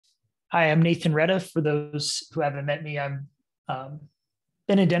Hi, I'm Nathan Retta. For those who haven't met me, I'm um,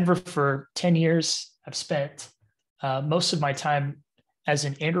 been in Denver for 10 years. I've spent most of my time as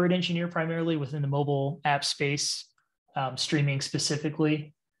an Android engineer, primarily within the mobile app space, streaming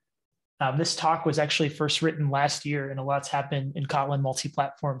specifically. This talk was actually first written last year, and a lot's happened in Kotlin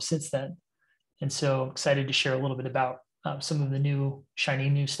Multiplatform since then. And so excited to share a little bit about some of the new, shiny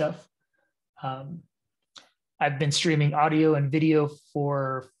new stuff. Um, I've been streaming audio and video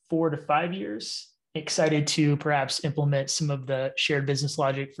for 4 to 5 years. Excited to perhaps implement some of the shared business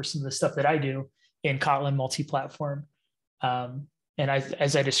logic for some of the stuff that I do in Kotlin multi-platform.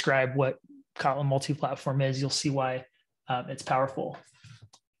 As I describe what Kotlin multi-platform is, you'll see why it's powerful.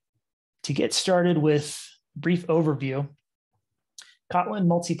 To get started with a brief overview, Kotlin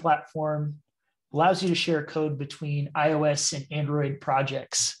multi-platform allows you to share code between iOS and Android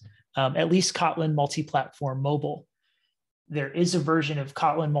projects, at least Kotlin Multiplatform Mobile. There is a version of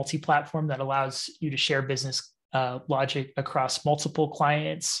Kotlin Multiplatform that allows you to share business logic across multiple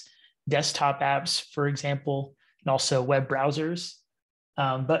clients, desktop apps, for example, and also web browsers.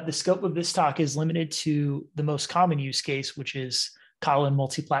 But the scope of this talk is limited to the most common use case, which is Kotlin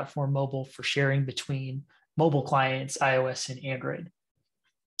Multiplatform Mobile for sharing between mobile clients, iOS and Android.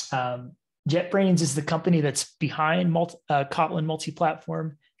 JetBrains is the company that's behind Kotlin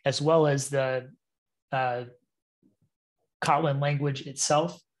Multiplatform, as well as the Kotlin language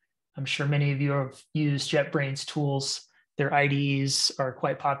itself. I'm sure many of you have used JetBrains tools. Their IDEs are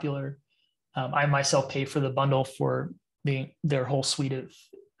quite popular. I myself pay for the bundle for their whole suite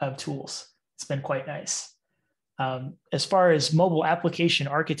of tools. It's been quite nice. As far as mobile application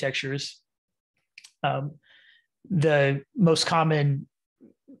architectures, the most common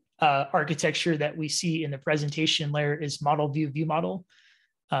architecture that we see in the presentation layer is model view view model.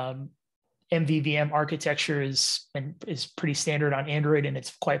 MVVM architecture is pretty standard on Android, and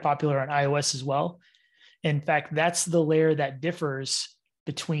it's quite popular on iOS as well. In fact, that's the layer that differs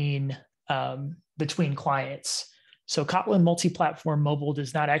between clients. So Kotlin Multiplatform Mobile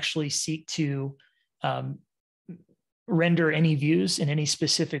does not actually seek to render any views in any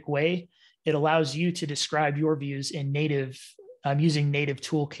specific way. It allows you to describe your views in native using native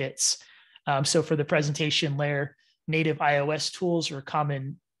toolkits. So for the presentation layer, native iOS tools are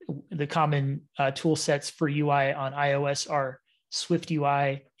the common tool sets for UI on iOS are Swift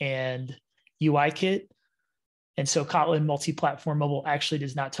UI and UIKit. And so Kotlin Multiplatform Mobile actually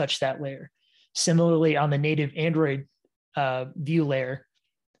does not touch that layer. Similarly, on the native Android view layer,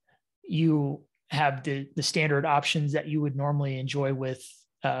 you have the standard options that you would normally enjoy with,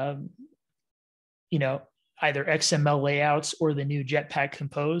 either XML layouts or the new Jetpack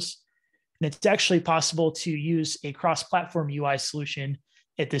Compose. And it's actually possible to use a cross-platform UI solution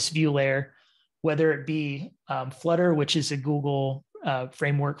at this view layer, whether it be Flutter, which is a Google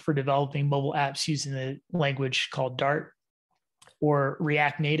framework for developing mobile apps using the language called Dart, or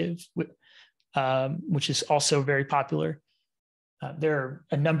React Native, which is also very popular. There are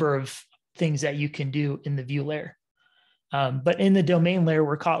a number of things that you can do in the view layer. But in the domain layer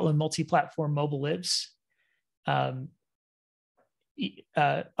where Kotlin Multiplatform Mobile lives, on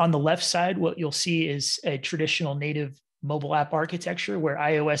the left side, what you'll see is a traditional native mobile app architecture where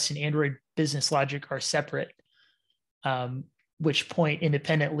iOS and Android business logic are separate, which point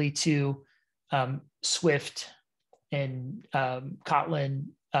independently to Swift and Kotlin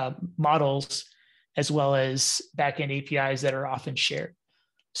models, as well as backend APIs that are often shared.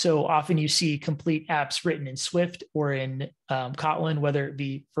 So often you see complete apps written in Swift or in Kotlin, whether it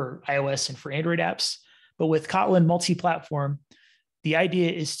be for iOS and for Android apps. But with Kotlin Multiplatform, the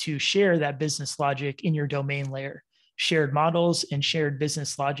idea is to share that business logic in your domain layer, shared models and shared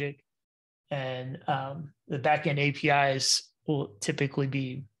business logic. And the backend APIs will typically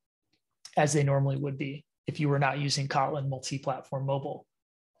be as they normally would be if you were not using Kotlin Multiplatform Mobile.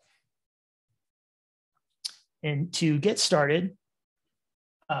 And to get started,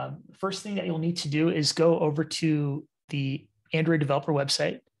 first thing that you'll need to do is go over to the Android developer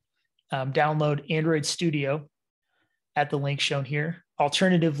website, download Android Studio at the link shown here.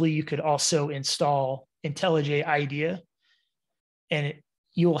 Alternatively, you could also install IntelliJ IDEA, and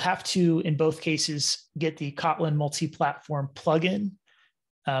you will have to, in both cases, get the Kotlin Multiplatform plugin.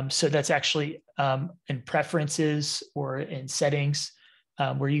 So that's actually in preferences or in settings,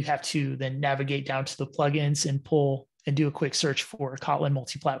 where you have to then navigate down to the plugins and pull and do a quick search for Kotlin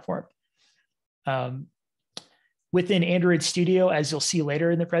Multiplatform. Within Android Studio, as you'll see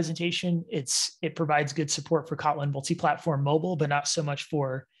later in the presentation, it provides good support for Kotlin Multiplatform Mobile, but not so much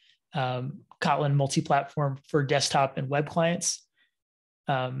for Kotlin Multiplatform for desktop and web clients.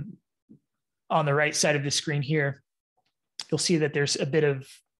 On the right side of the screen here, you'll see that there's a bit of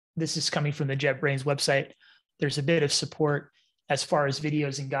this is coming from the JetBrains website. There's a bit of support as far as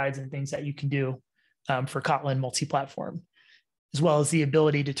videos and guides and things that you can do for Kotlin multi-platform, as well as the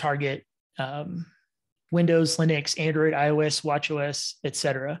ability to target Windows, Linux, Android, iOS, watchOS,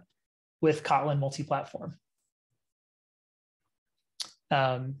 etc., with Kotlin multi-platform.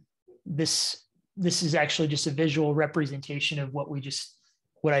 This is actually just a visual representation of what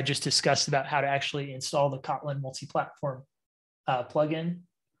I just discussed about how to actually install the Kotlin multi-platform plugin.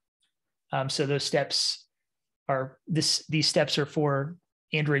 So those steps are these steps are for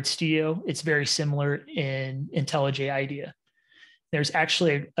Android Studio. It's very similar in IntelliJ IDEA. There's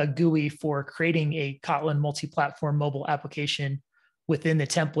actually a GUI for creating a Kotlin multi-platform mobile application within the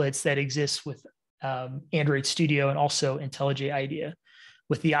templates that exist with Android Studio and also IntelliJ IDEA,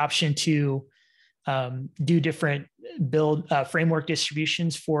 with the option to do different build framework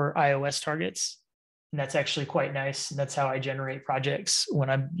distributions for iOS targets. And that's actually quite nice. And that's how I generate projects when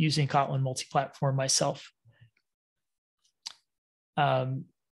I'm using Kotlin multi-platform myself.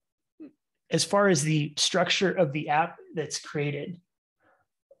 As far as the structure of the app that's created,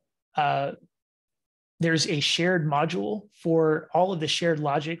 there's a shared module for all of the shared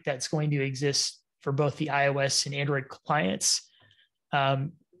logic that's going to exist for both the iOS and Android clients,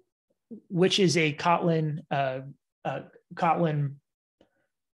 which is a Kotlin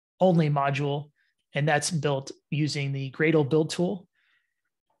only module, and that's built using the Gradle build tool.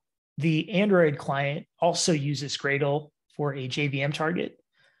 The Android client also uses Gradle for a JVM target,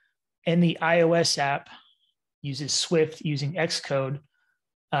 and the iOS app uses Swift using Xcode,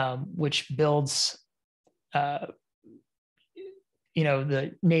 which builds, the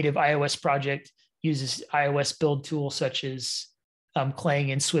native iOS project uses iOS build tools such as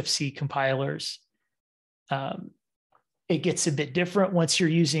Clang and Swift-C compilers. It gets a bit different once you're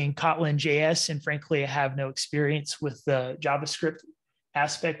using Kotlin JS, and frankly, I have no experience with the JavaScript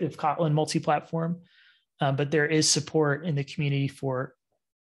aspect of Kotlin multi-platform, but there is support in the community for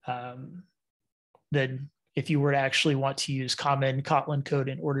if you were to actually want to use common Kotlin code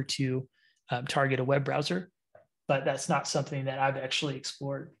in order to target a web browser, but that's not something that I've actually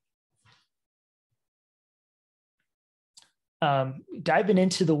explored. Diving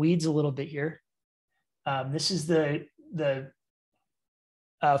into the weeds a little bit here. This is the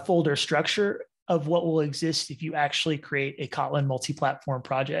folder structure of what will exist if you actually create a Kotlin multi-platform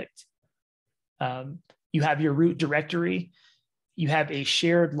project. You have your root directory. You have a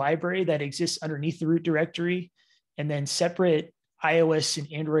shared library that exists underneath the root directory, and then separate iOS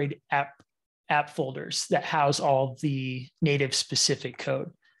and Android app folders that house all the native specific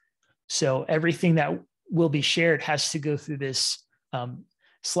code. So everything that will be shared has to go through this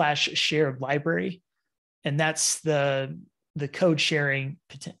 /shared library, and that's the code sharing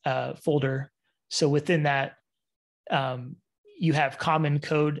folder. So within that, you have common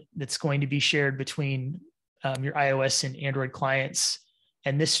code that's going to be shared between your iOS and Android clients.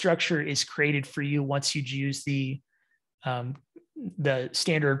 And this structure is created for you once you use the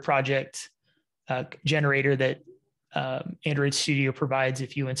standard project generator that Android Studio provides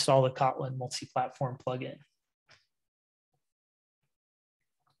if you install the Kotlin multi-platform plugin.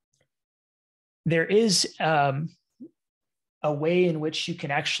 There is a way in which you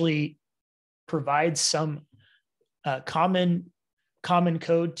can actually provide some common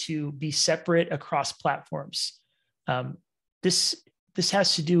code to be separate across platforms. This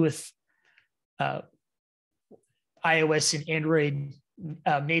has to do with iOS and Android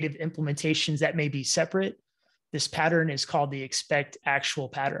native implementations that may be separate. This pattern is called the expect actual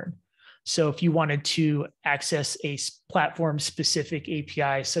pattern. So if you wanted to access a platform-specific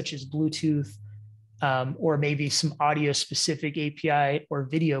API, such as Bluetooth, or maybe some audio-specific API or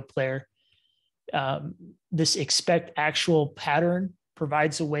video player, this expect actual pattern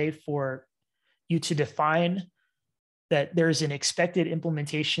provides a way for you to define that there's an expected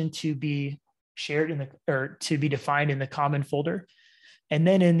implementation to be shared or to be defined in the common folder. And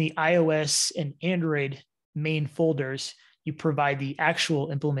then in the iOS and Android main folders, you provide the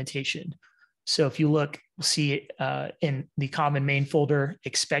actual implementation. So if you look, you'll see in the common main folder,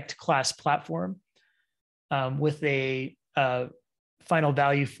 expect class platform with a final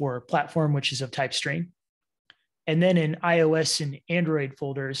value for platform, which is of type string. And then in iOS and Android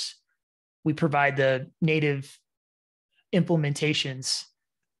folders, we provide the native implementations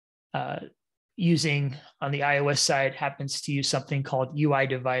using, on the iOS side, happens to use something called UI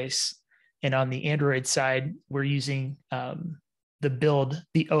device. And on the Android side, we're using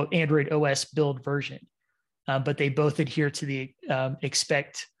the Android OS build version. But they both adhere to the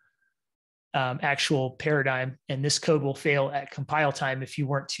expect actual paradigm, and this code will fail at compile time if you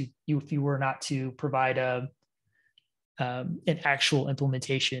were not to provide an actual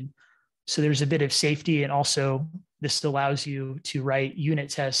implementation. So there's a bit of safety, and also this allows you to write unit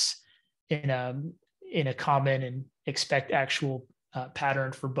tests in a common and expect actual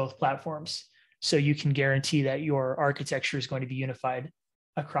pattern for both platforms. So you can guarantee that your architecture is going to be unified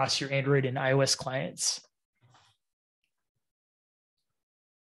across your Android and iOS clients.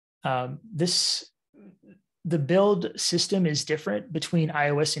 The build system is different between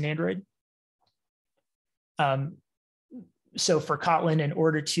iOS and Android. So for Kotlin, in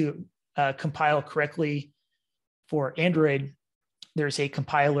order to compile correctly for Android, there's a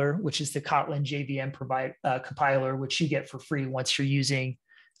compiler, which is the Kotlin JVM compiler, which you get for free once you're using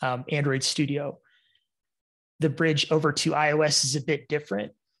Android Studio. The bridge over to iOS is a bit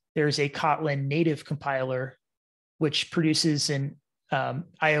different. There's a Kotlin native compiler, which produces an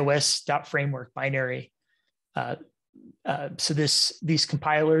iOS.framework binary. So these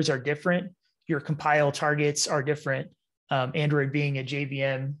compilers are different. Your compile targets are different. Android being a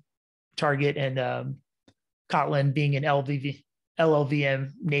JVM target and Kotlin being an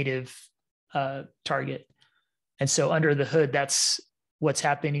LLVM native target. And so under the hood, that's what's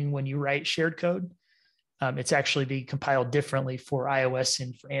happening when you write shared code. It's actually being compiled differently for iOS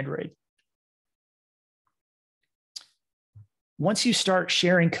and for Android. Once you start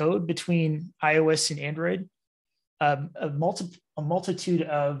sharing code between iOS and Android, a multitude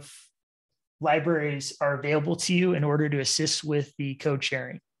of libraries are available to you in order to assist with the code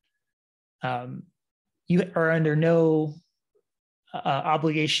sharing. You are under no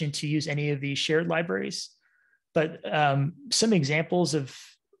obligation to use any of these shared libraries, but some examples of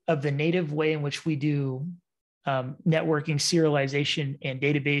the native way in which we do networking, serialization, and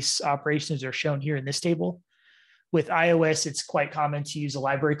database operations are shown here in this table. With iOS, it's quite common to use a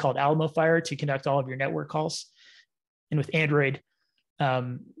library called AlmoFire to conduct all of your network calls. And with Android,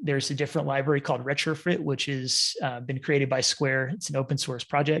 there's a different library called Retrofit, which has been created by Square. It's an open source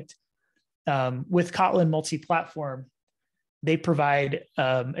project. With Kotlin Multiplatform, they provide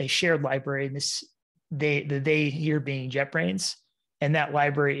a shared library, and they here being JetBrains, and that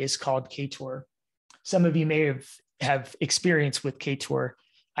library is called Ktor. Some of you may have experience with Ktor.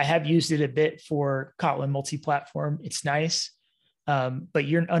 I have used it a bit for Kotlin Multiplatform. It's nice, but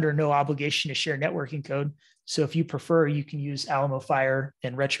you're under no obligation to share networking code. So if you prefer, you can use AlmoFire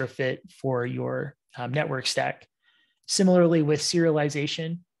and Retrofit for your network stack. Similarly with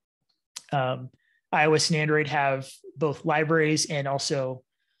serialization, iOS and Android have both libraries and also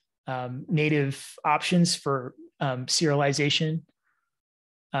native options for serialization.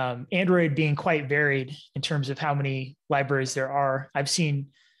 Android being quite varied in terms of how many libraries there are. I've seen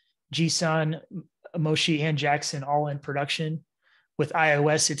JSON, Moshi, and Jackson all in production. With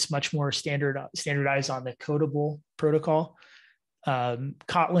iOS, it's much more standardized on the Codable protocol.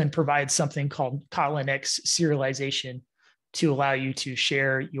 Kotlin provides something called Kotlin X serialization to allow you to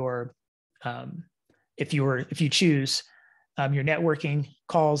share your, if you choose, your networking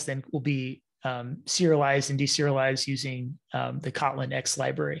calls then will be serialized and deserialized using the Kotlin X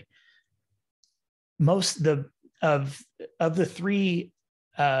library. Most of the three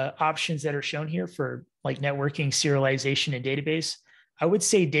options that are shown here for like networking, serialization, and database, I would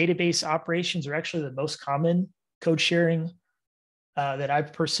say database operations are actually the most common code sharing that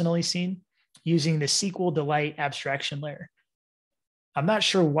I've personally seen using the SQLite abstraction layer. I'm not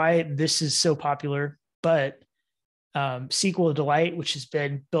sure why this is so popular, but SQLite, which has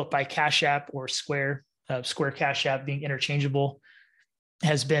been built by Cash App or Square, Square Cash App being interchangeable,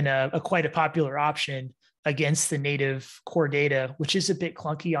 has been quite a popular option against the native core data, which is a bit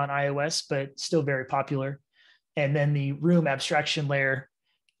clunky on iOS, but still very popular. And then the Room abstraction layer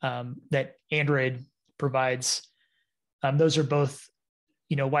that Android provides. Those are both,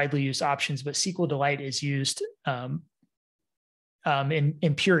 widely used options, but SQLite is used in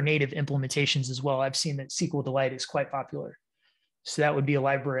pure native implementations as well. I've seen that SQLite is quite popular. So that would be a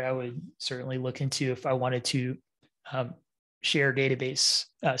library I would certainly look into if I wanted to share database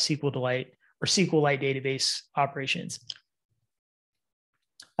SQLite or SQLite database operations.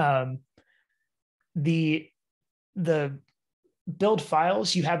 The build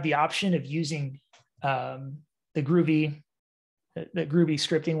files, you have the option of using the Groovy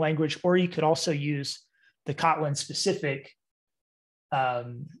scripting language, or you could also use the Kotlin specific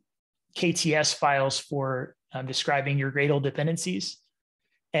KTS files for describing your Gradle dependencies.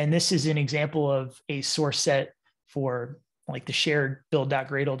 And this is an example of a source set for like the shared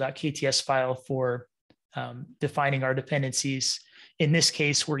build.gradle.kts file for defining our dependencies. In this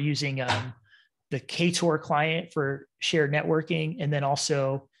case, we're using the Ktor client for shared networking, and then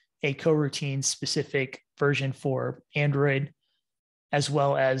also a coroutine specific version for Android, as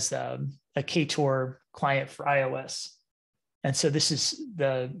well as a Ktor client for iOS. And so this is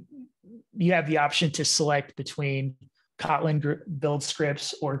you have the option to select between Kotlin build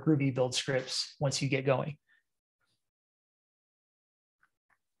scripts or Groovy build scripts once you get going.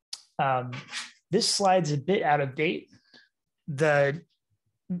 This slide's a bit out of date. The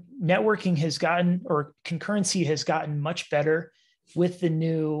networking has gotten, or concurrency has gotten much better with the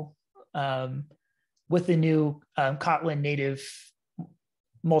new Kotlin native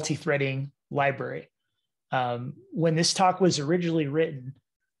multi-threading library. When this talk was originally written,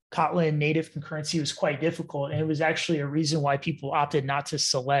 Kotlin native concurrency was quite difficult, and it was actually a reason why people opted not to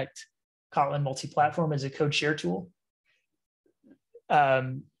select Kotlin Multiplatform as a code share tool.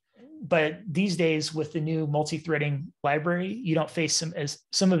 But these days, with the new multi-threading library, you don't face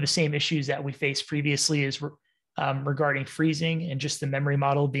some of the same issues that we faced previously as regarding freezing and just the memory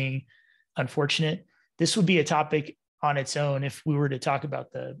model being unfortunate. This would be a topic on its own if we were to talk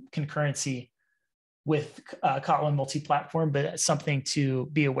about the concurrency with Kotlin multi-platform, but something to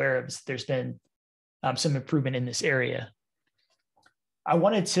be aware of is there's been some improvement in this area. I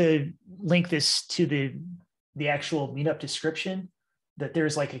wanted to link this to the actual meetup description, that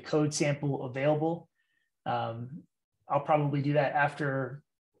there's like a code sample available. I'll probably do that after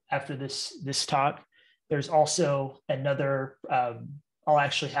this talk. There's also another, I'll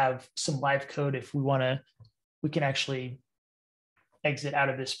actually have some live code if we can actually exit out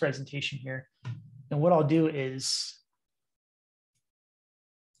of this presentation here. And what I'll do is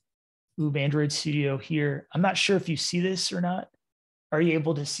move Android Studio here. I'm not sure if you see this or not. Are you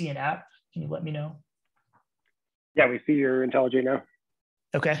able to see an app? Can you let me know? Yeah, we see your IntelliJ now.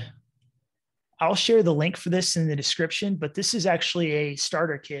 Okay. I'll share the link for this in the description, but this is actually a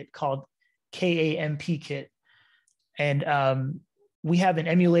starter kit called KAMP kit. And we have an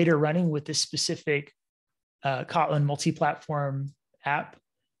emulator running with this specific Kotlin multi-platform app.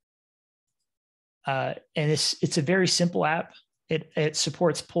 And it's a very simple app. It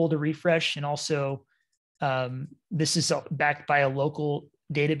supports pull to refresh, and also this is backed by a local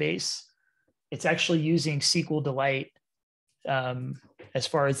database. It's actually using SQLite as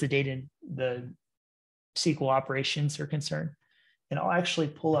far as the SQL operations are concerned. And I'll actually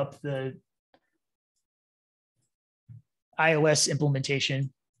pull up the iOS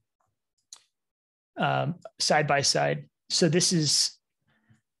implementation side by side. So this is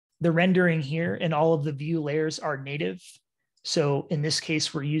the rendering here, and all of the view layers are native. So in this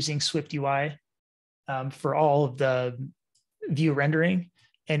case, we're using SwiftUI for all of the view rendering,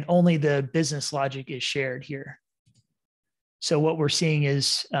 and only the business logic is shared here. So what we're seeing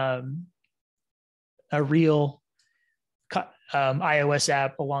is a real iOS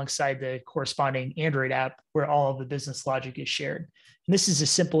app alongside the corresponding Android app where all of the business logic is shared. And this is a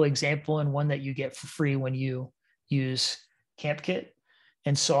simple example and one that you get for free when you use KampKit.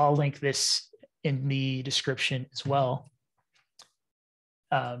 And so I'll link this in the description as well.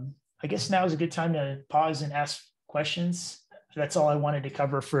 I guess now is a good time to pause and ask questions. That's all I wanted to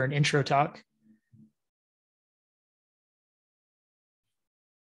cover for an intro talk.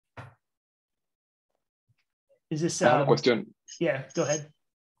 Is this? I have a question. Yeah, go ahead.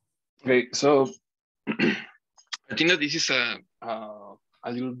 Okay, so I think that this is a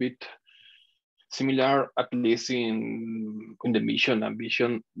little bit similar, at least in the mission and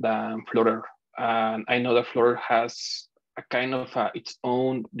vision, than Flutter. And I know that Flutter has a kind of its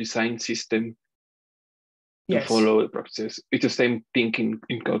own design system to follow the process. It's the same thing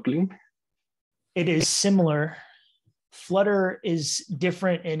in Kotlin. It is similar. Flutter is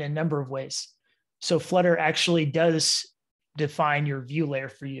different in a number of ways. So Flutter actually does define your view layer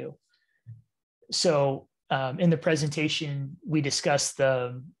for you. So in the presentation, we discussed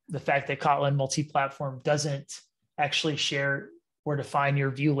the fact that Kotlin multi-platform doesn't actually share or define your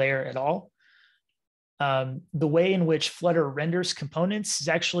view layer at all. The way in which Flutter renders components is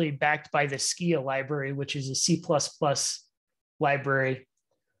actually backed by the Skia library, which is a C++ library.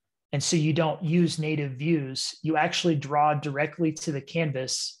 And so you don't use native views. You actually draw directly to the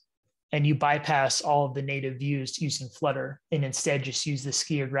canvas, and you bypass all of the native views using Flutter, and instead just use the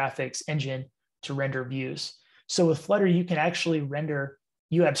Skia graphics engine to render views. So with Flutter, you can actually render,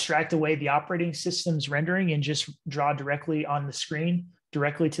 you abstract away the operating system's rendering and just draw directly on the screen,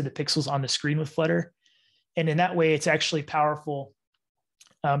 directly to the pixels on the screen with Flutter. And in that way, it's actually powerful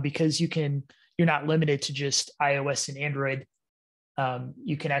because you're not limited to just iOS and Android.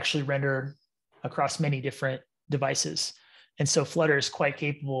 You can actually render across many different devices. And so Flutter is quite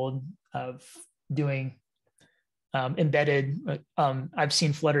capable of doing embedded. I've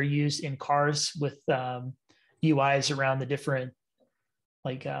seen Flutter used in cars with UIs around the different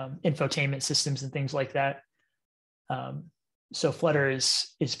infotainment systems and things like that. So Flutter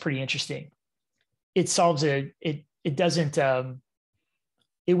is pretty interesting. It solves it it doesn't,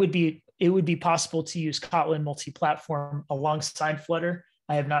 it would be possible to use Kotlin multi-platform alongside Flutter.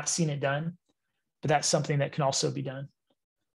 I have not seen it done, but that's something that can also be done.